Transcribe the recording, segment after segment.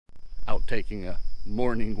out taking a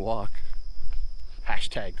morning walk.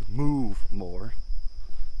 Hashtag move more.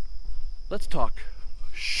 Let's talk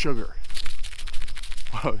sugar.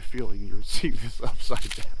 I have a feeling you're seeing this upside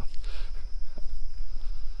down.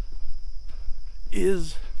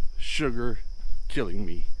 Is sugar killing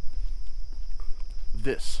me?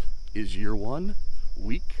 This is year 1,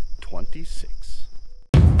 week 26.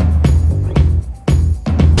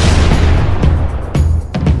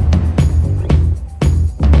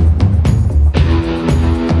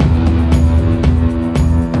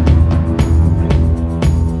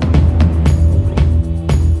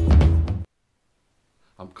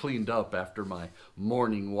 I'm cleaned up after my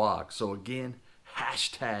morning walk. So again,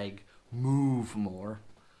 hashtag move more.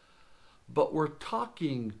 But we're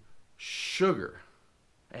talking sugar.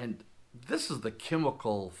 And this is the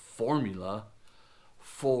chemical formula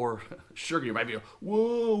for sugar. You might be,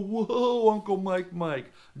 whoa, Uncle Mike,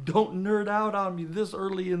 don't nerd out on me this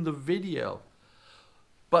early in the video.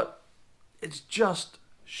 But it's just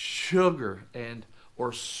sugar, and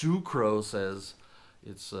or sucrose as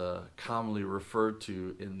it's commonly referred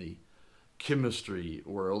to in the chemistry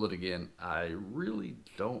world. And again, I really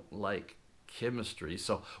don't like chemistry.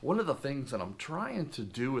 So one of the things that I'm trying to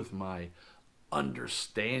do with my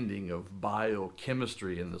understanding of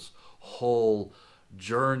biochemistry and this whole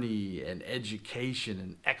journey and education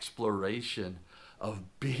and exploration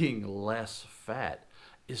of being less fat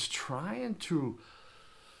is trying to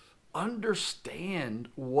understand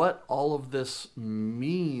what all of this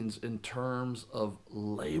means in terms of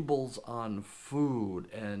labels on food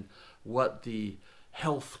and what the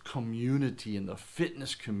health community and the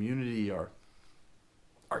fitness community are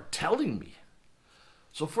telling me.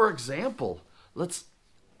 So for example, let's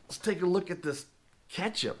take a look at this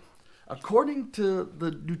ketchup. According to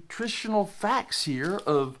the nutritional facts here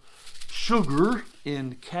of sugar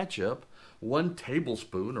in ketchup, 1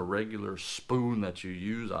 tablespoon, a regular spoon that you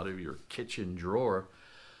use out of your kitchen drawer,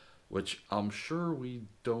 which I'm sure we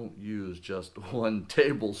don't use just 1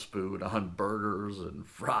 tablespoon on burgers and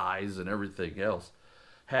fries and everything else,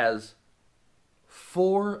 has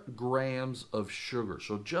 4 grams of sugar.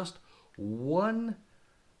 So just 1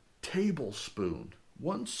 tablespoon,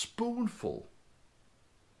 1 spoonful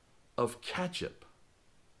of ketchup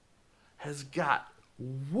has got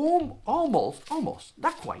almost,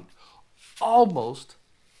 not quite, almost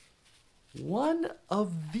 1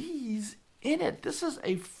 of these in it. This is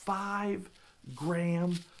a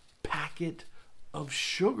 5-gram packet of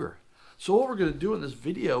sugar. So what we're going to do in this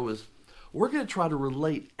video is we're going to try to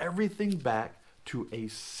relate everything back to a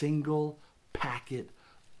single packet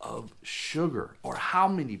of sugar, or how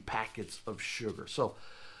many packets of sugar. So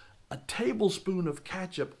a tablespoon of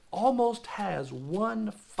ketchup almost has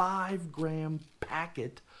 1 5-gram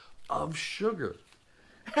packet of sugar.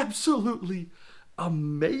 Absolutely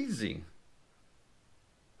amazing.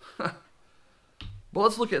 But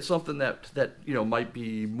let's look at something that might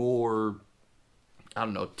be more, I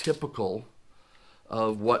don't know, typical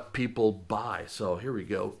of what people buy. So here we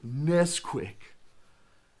go. Nesquik.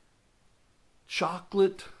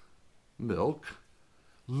 Chocolate milk,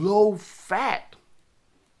 low fat.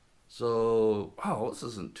 So, this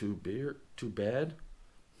isn't too bad.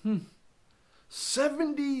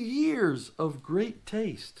 70 years of great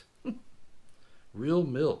taste. Real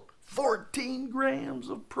milk. 14 grams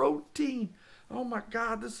of protein. Oh my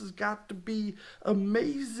God, this has got to be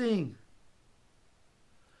amazing.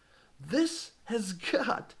 This has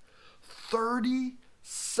got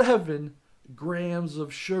 37 grams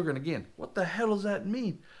of sugar. And again, what the hell does that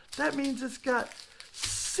mean? That means it's got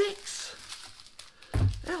 6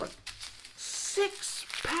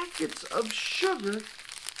 packets of sugar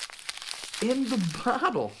in the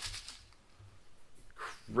bottle.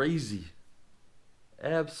 Crazy.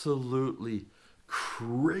 Absolutely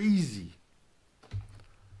crazy.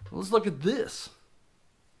 Let's look at this.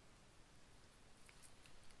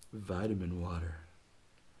 Vitamin water.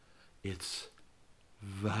 It's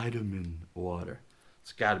vitamin water.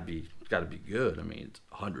 It's got to be good. I mean, it's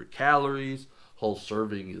 100 calories. Whole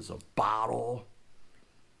serving is a bottle.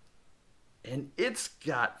 And it's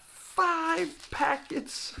got 5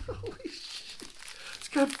 packets. Holy shit. It's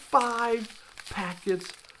got 5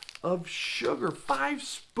 packets of sugar. 5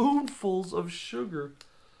 spoonfuls of sugar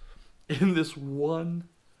in this 1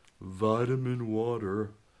 vitamin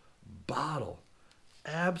water bottle.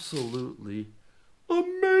 Absolutely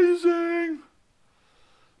amazing.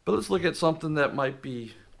 But let's look at something that might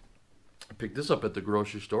be, I picked this up at the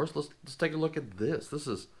grocery stores. Let's take a look at this. This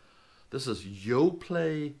is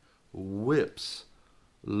Yoplait Whips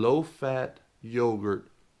low fat yogurt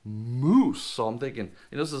mousse. So I'm thinking,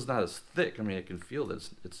 this is not as thick. I mean, I can feel that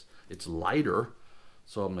it's lighter.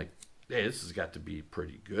 So I'm like, Hey, this has got to be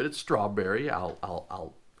pretty good. It's strawberry.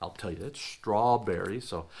 I'll tell you, it's strawberry.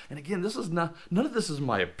 So, and again, this is not, none of this is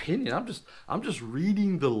my opinion. I'm just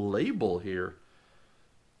reading the label here.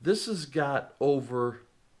 This has got over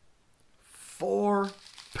 4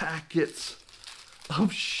 packets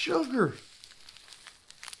of sugar.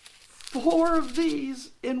 4 of these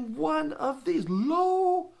in one of these.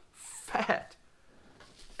 Low fat.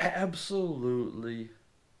 Absolutely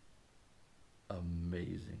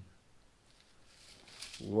amazing.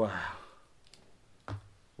 Wow. Well,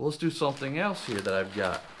 let's do something else here that I've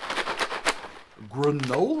got.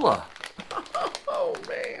 Granola. Oh,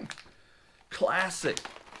 man. Classic.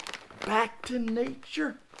 Back to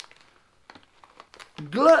nature.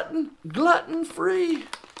 Gluten-free.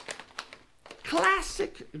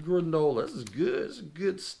 Classic granola. This is good. This is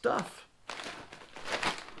good stuff.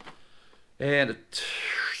 And a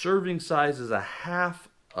serving size is a half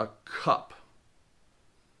a cup.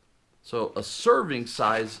 So a serving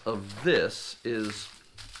size of this is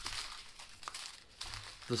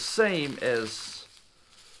the same as,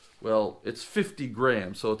 well, it's 50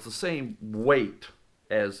 grams. So it's the same weight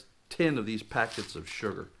as 10 of these packets of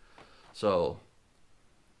sugar. So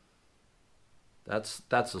that's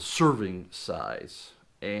a serving size.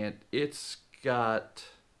 And it's got,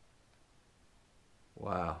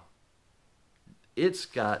 wow, it's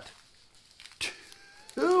got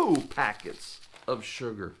 2 packets of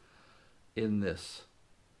sugar in this,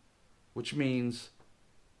 which means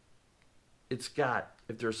it's got,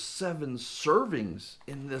 if there's 7 servings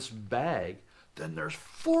in this bag, then there's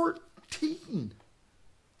 14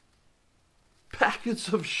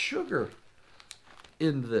 packets of sugar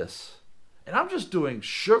in this. And I'm just doing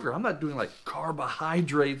sugar. I'm not doing like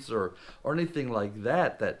carbohydrates or anything like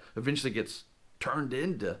that that eventually gets turned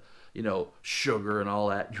into, you know, sugar and all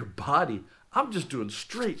that in your body. I'm just doing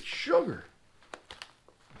straight sugar.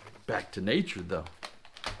 Back to nature, though.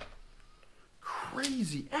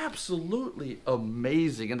 Crazy, absolutely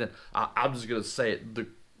amazing. And then I'm just gonna say it, the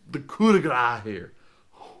coup de grace here.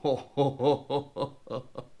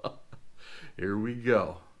 Here we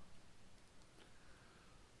go.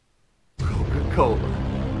 Coca-Cola.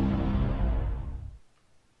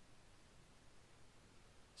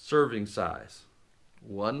 Serving size,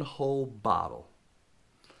 1 whole bottle.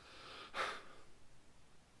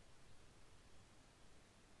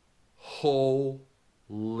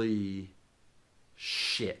 Holy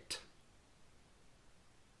shit.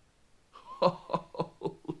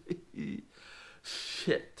 Holy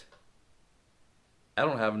shit. I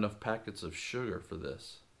don't have enough packets of sugar for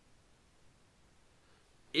this.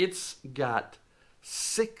 It's got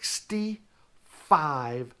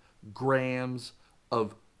 65 grams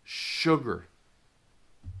of sugar.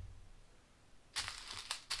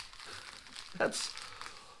 That's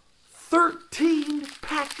 13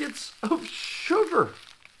 packets of sugar.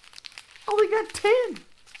 Only got 10.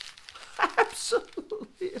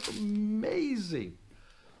 Absolutely amazing.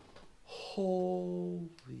 Holy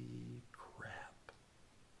crap.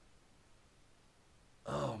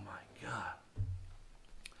 Oh my God.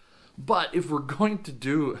 But if we're going to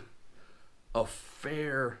do a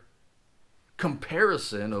fair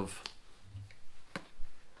comparison of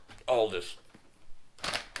all this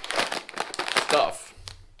stuff,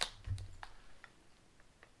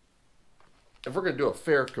 if we're going to do a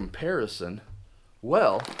fair comparison,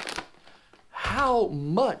 well, how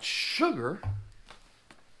much sugar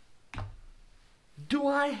do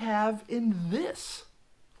I have in this?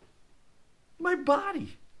 My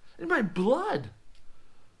body, in my blood.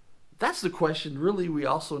 That's the question really we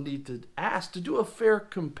also need to ask to do a fair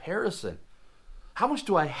comparison. How much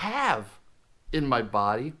do I have in my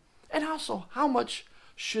body? And also, how much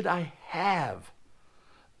should I have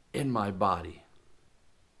in my body?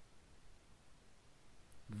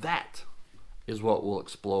 That is what we'll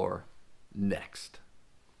explore next.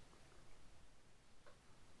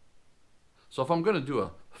 So if I'm going to do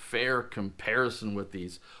a fair comparison with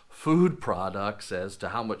these food products as to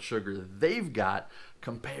how much sugar they've got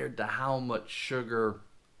compared to how much sugar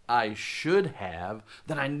I should have,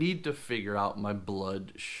 then I need to figure out my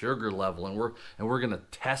blood sugar level, and we're going to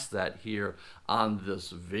test that here on this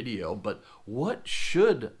video. But what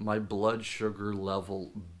should my blood sugar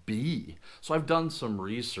level be? So I've done some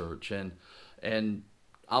research, and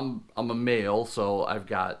I'm a male, so I've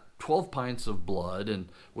got 12 pints of blood, and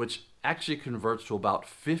which actually converts to about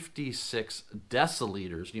 56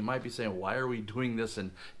 deciliters. You might be saying, why are we doing this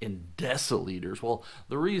in deciliters? Well,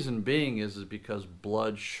 the reason being is because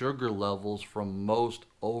blood sugar levels from most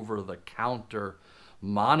over-the-counter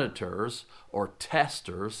monitors or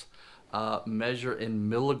testers measure in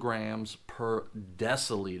milligrams per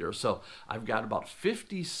deciliter. So I've got about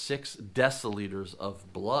 56 deciliters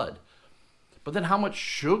of blood. But then how much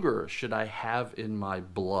sugar should I have in my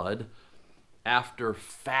blood after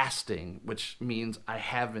fasting, which means I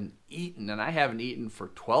haven't eaten, and I haven't eaten for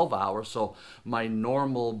 12 hours, so my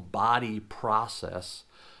normal body process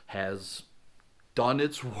has done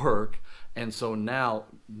its work, and so now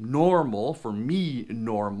normal, for me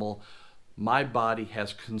normal, my body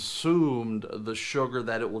has consumed the sugar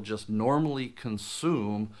that it will just normally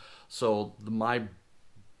consume, so my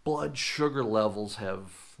blood sugar levels have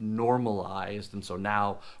normalized, and so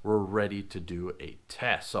now we're ready to do a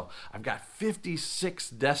test. So I've got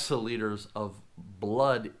 56 deciliters of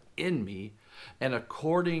blood in me, and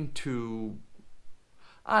according to,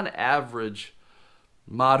 on average,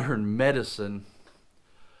 modern medicine,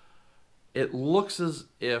 it looks as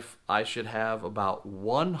if I should have about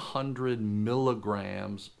 100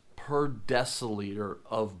 milligrams per deciliter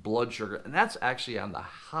of blood sugar, and that's actually on the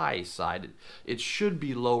high side. It should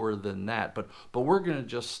be lower than that, but we're going to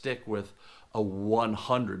just stick with a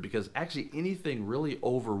 100, because actually anything really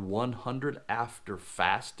over 100 after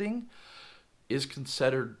fasting is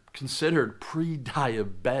considered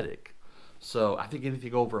pre-diabetic. So I think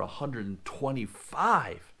anything over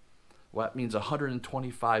 125, well, that means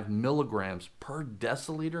 125 milligrams per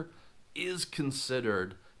deciliter is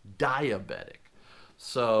considered diabetic.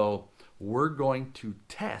 So we're going to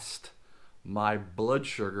test my blood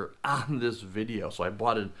sugar on this video. So I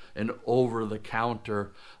bought an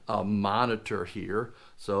over-the-counter monitor here.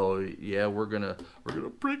 So yeah, we're gonna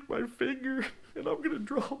prick my finger and I'm gonna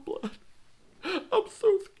draw blood. I'm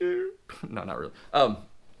so scared. No, not really.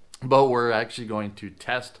 But we're actually going to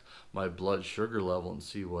test my blood sugar level and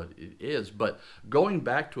see what it is. But going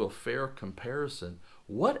back to a fair comparison,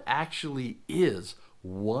 what actually is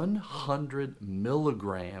 100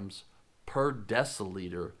 milligrams per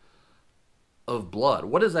deciliter of blood?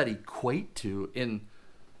 What does that equate to in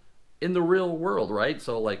the real world, right?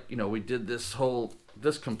 So like, you know, we did this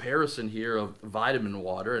comparison here of vitamin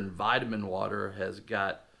water, and vitamin water has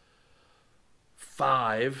got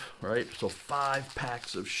 5, right? So 5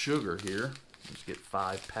 packs of sugar here. Let's get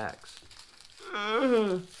 5 packs.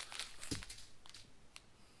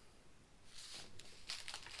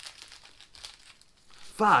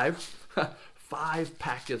 5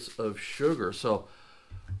 packets of sugar. So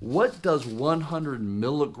what does 100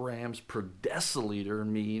 milligrams per deciliter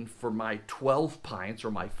mean for my 12 pints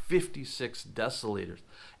or my 56 deciliters?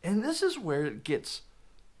 And this is where it gets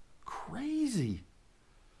crazy.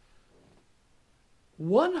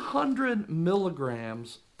 100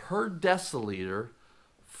 milligrams per deciliter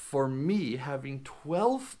for me having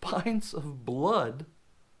 12 pints of blood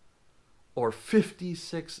or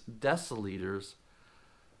 56 deciliters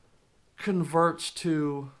converts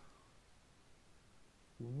to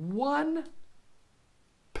 1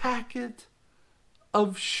 packet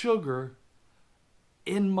of sugar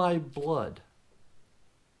in my blood.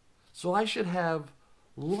 So I should have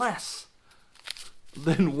less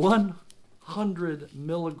than 100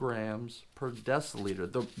 milligrams per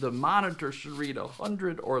deciliter. The monitor should read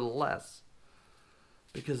 100 or less,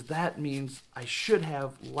 because that means I should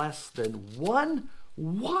have less than one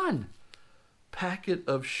packet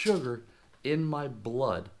of sugar in my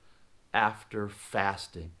blood after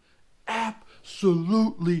fasting.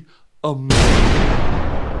 Absolutely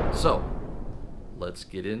amazing. So let's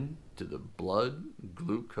get into the blood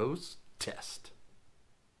glucose test.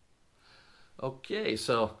 Okay,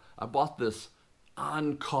 so I bought this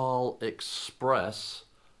On-Call Express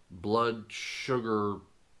blood sugar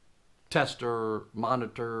tester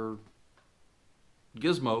monitor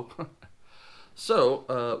gizmo.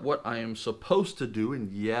 So what I am supposed to do,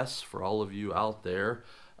 and yes, for all of you out there,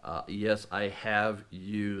 yes, I have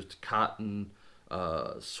used cotton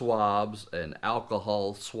swabs and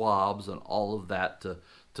alcohol swabs and all of that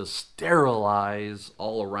to sterilize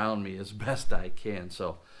all around me as best I can.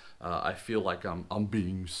 So I feel like I'm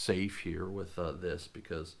being safe here with this,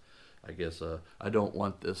 because I guess I don't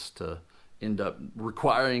want this to end up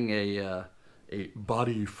requiring a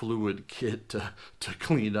body fluid kit to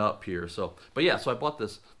clean up here. So, but yeah, so I bought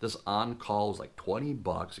this On-Call. It was like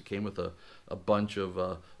 $20. It came with a bunch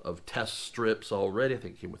of test strips already. I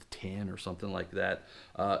think it came with 10 or something like that.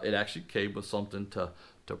 It actually came with something to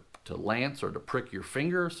lance or to prick your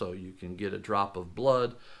finger so you can get a drop of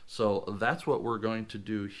blood. So that's what we're going to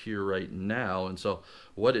do here right now. And so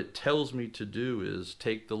what it tells me to do is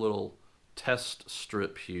take the little test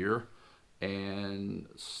strip here and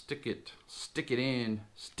stick it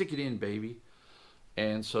in, baby.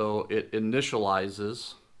 And so it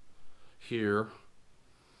initializes here,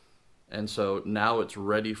 And so now it's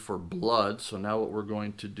ready for blood. So now what we're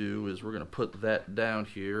going to do is we're going to put that down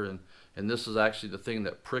here. And this is actually the thing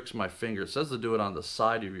that pricks my finger. It says to do it on the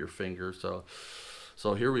side of your finger. So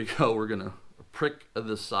here we go. We're going to prick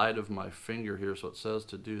the side of my finger here. So it says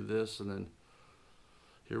to do this. And then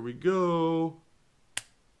here we go.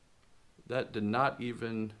 That did not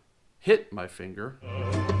even hit my finger.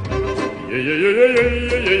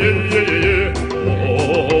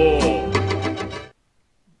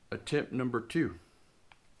 Attempt number 2.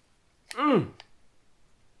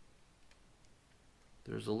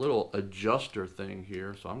 There's a little adjuster thing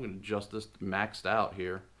here, so I'm going to adjust this maxed out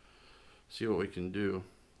here. See what we can do.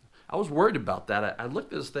 I was worried about that. I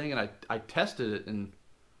looked at this thing and I tested it, and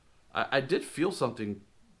I did feel something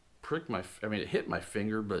prick my. I mean, it hit my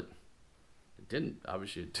finger, but it didn't.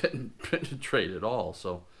 Obviously, it didn't penetrate at all.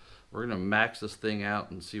 So we're going to max this thing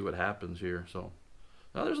out and see what happens here. So.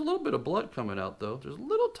 Now there's a little bit of blood coming out though. There's a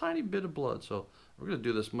little tiny bit of blood. So we're going to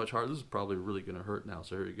do this much harder. This is probably really going to hurt now.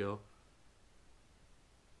 So here you go.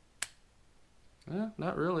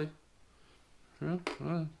 Not really.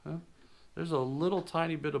 There's a little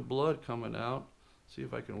tiny bit of blood coming out. See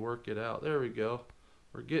if I can work it out. There we go.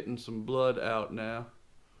 We're getting some blood out now.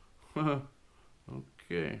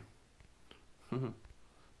 Okay.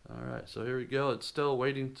 Alright, so here we go. It's still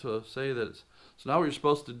waiting to say that it's... So now what you're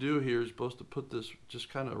supposed to do here is supposed to put this just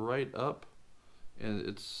kind of right up. And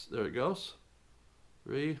it's... There it goes.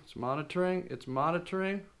 It's monitoring. It's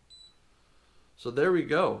monitoring. So there we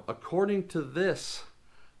go. According to this,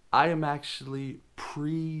 I am actually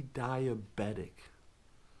pre-diabetic.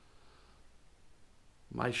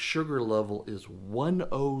 My sugar level is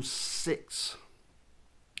 106.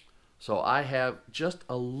 So I have just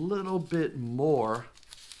a little bit more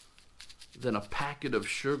than a packet of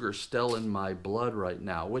sugar still in my blood right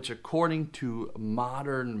now, which according to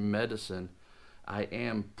modern medicine, I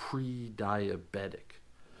am pre-diabetic.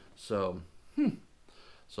 So,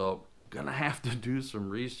 so gonna have to do some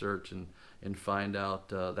research and find out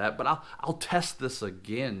that. But I'll test this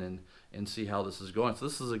again and see how this is going. So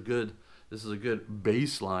this is a good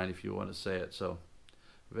baseline, if you want to say it. So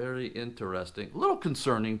very interesting. A little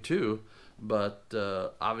concerning too, but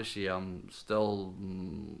obviously I'm still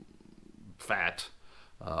fat.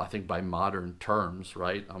 I think by modern terms,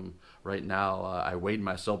 right? Right now I weighed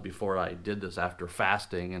myself before I did this after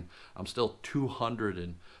fasting, and I'm still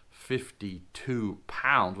 252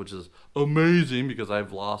 pounds, which is amazing because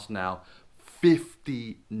I've lost now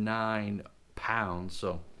 59 pounds.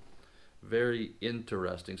 So very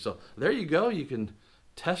interesting. So there you go. You can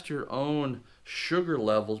test your own sugar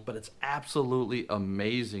levels, but it's absolutely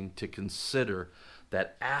amazing to consider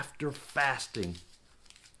that after fasting,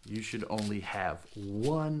 you should only have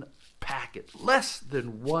 1 packet, less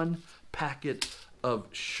than 1 packet of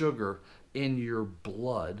sugar in your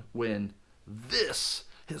blood, when this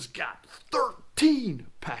has got 13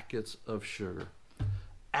 packets of sugar.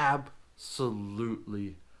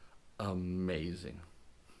 Absolutely amazing.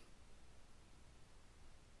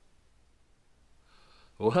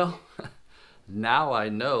 Well, now I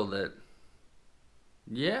know that,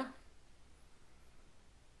 yeah,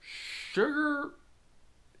 sugar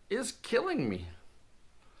is killing me.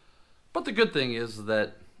 But the good thing is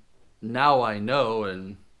that now I know,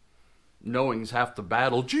 and knowing's half the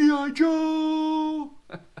battle. G.I. Joe!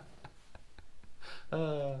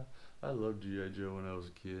 I loved G.I. Joe when I was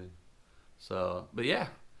a kid. So, but yeah,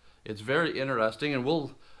 it's very interesting, and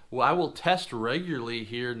I will test regularly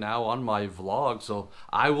here now on my vlog. So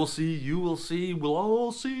I will see, you will see, we'll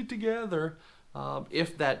all see together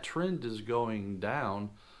if that trend is going down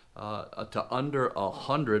to under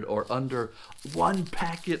 100 or under 1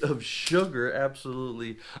 packet of sugar.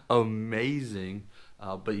 Absolutely amazing.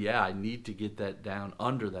 But yeah, I need to get that down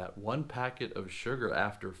under that 1 packet of sugar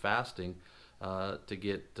after fasting to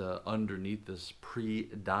get underneath this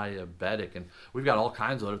pre-diabetic. And we've got all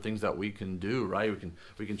kinds of other things that we can do, right?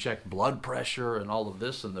 We can check blood pressure and all of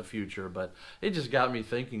this in the future, but it just got me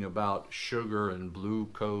thinking about sugar and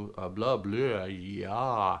blood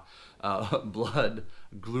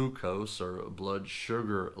glucose or blood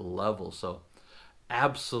sugar level. So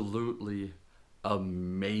absolutely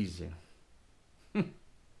amazing.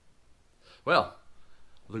 Well,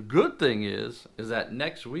 the good thing is that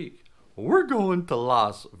next week we're going to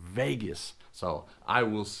Las Vegas. So I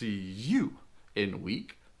will see you in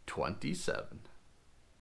week 27.